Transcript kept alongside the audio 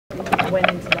went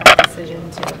into that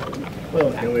decision to? Well,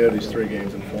 we had these 3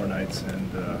 games in 4 nights, and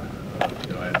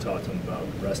I had talked to him about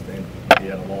resting. He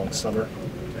had a long summer,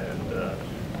 and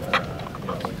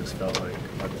we just felt like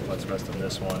let's rest him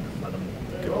this one, let him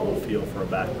get a little feel for a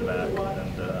back-to-back,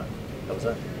 and that was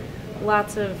that.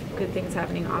 Lots of good things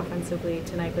happening offensively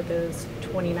tonight with those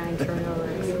 29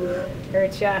 turnovers.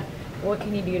 Hurts ya. What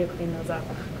can you do to clean those up?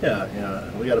 Yeah,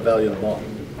 we got to value the ball.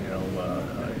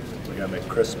 We got to make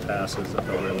crisp passes. I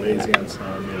felt we were lazy on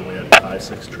some. We had 5,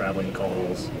 6 traveling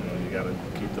calls. You got to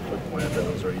keep the foot planted.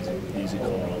 Those are easy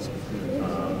calls.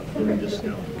 And just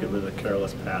get rid of the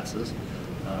careless passes.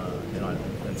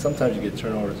 And sometimes you get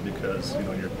turnovers because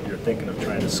you're thinking of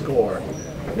trying to score,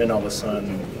 and then all of a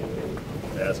sudden,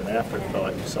 as an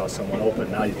afterthought, you saw someone open.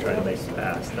 Now you try to make the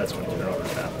pass. That's when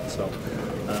turnovers happen. So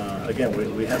again,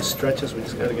 we have stretches. We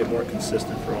just got to get more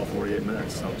consistent for all 48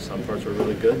 minutes. Some parts were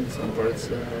really good, and some parts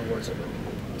weren't so good.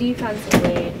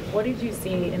 Defensively, what did you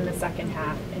see in the second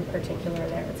half in particular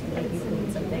there? It seemed like you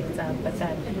cleaned some things up, but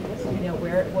then,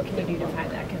 what can you do to find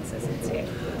that consistency?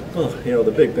 Well,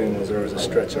 the big thing was there was a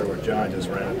stretch there where John just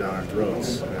ran it down our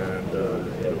throats, and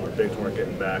our bigs weren't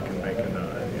getting back and making it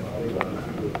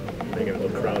a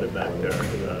little crowded back there.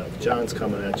 If John's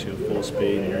coming at you full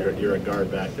speed and you're a guard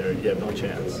back there, you have no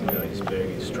chance. He's big,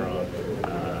 he's strong.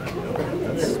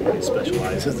 That's what he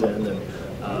specializes in, and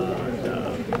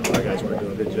our guys weren't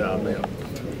doing a good job.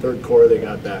 Third quarter they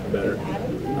got back better. I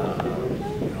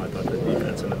thought the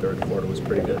defense in the third quarter was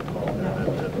pretty good.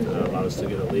 That allowed us to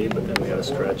get a lead, but then we had a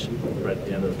stretch right at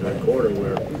the end of the third quarter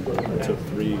where we took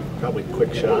 3 probably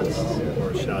quick shots,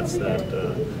 or shots that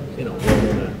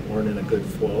weren't in a good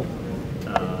flow.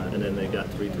 And then they got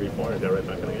 3 3-pointers, got right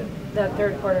back in the game. That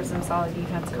third quarter, some solid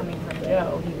defense coming from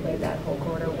Joe. He played that whole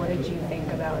quarter. What did you think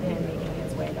about him making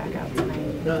his way back out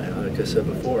tonight? Like I said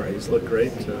before, he's looked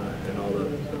great in all the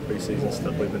preseason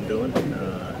stuff we've been doing.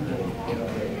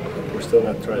 We're still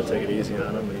going to try to take it easy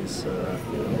on him. He's not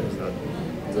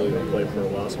really going to play for a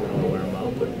while, so we don't want to wear him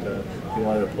out. But we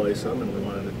wanted to play some, and we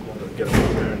wanted to get him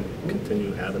out there and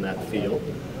continue having that feel.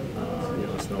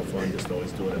 It's no fun just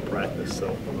always doing it in practice. So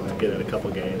to get in a couple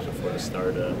games before the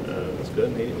start was good,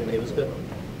 and he was good.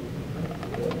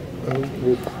 Did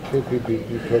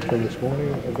you talk to him this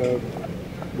morning about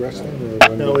wrestling?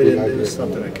 Or no, we didn't. It was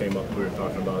something that came up we were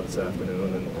talking about this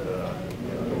afternoon, and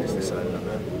we just decided on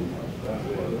that.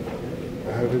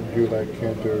 How did you like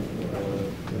Cantor in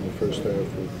the first half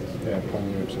with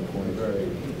playing up some points?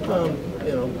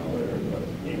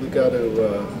 We got to.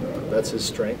 That's his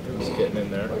strength. He's getting in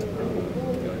there.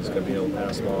 He's going to be able to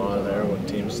pass the ball out of there when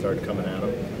teams start coming at him.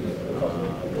 We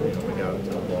got him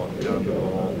to the ball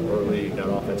early. Got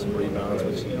offensive rebounds,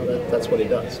 which that's what he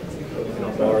does.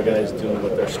 If all our guys doing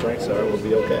what their strengths are, we'll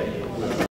be okay.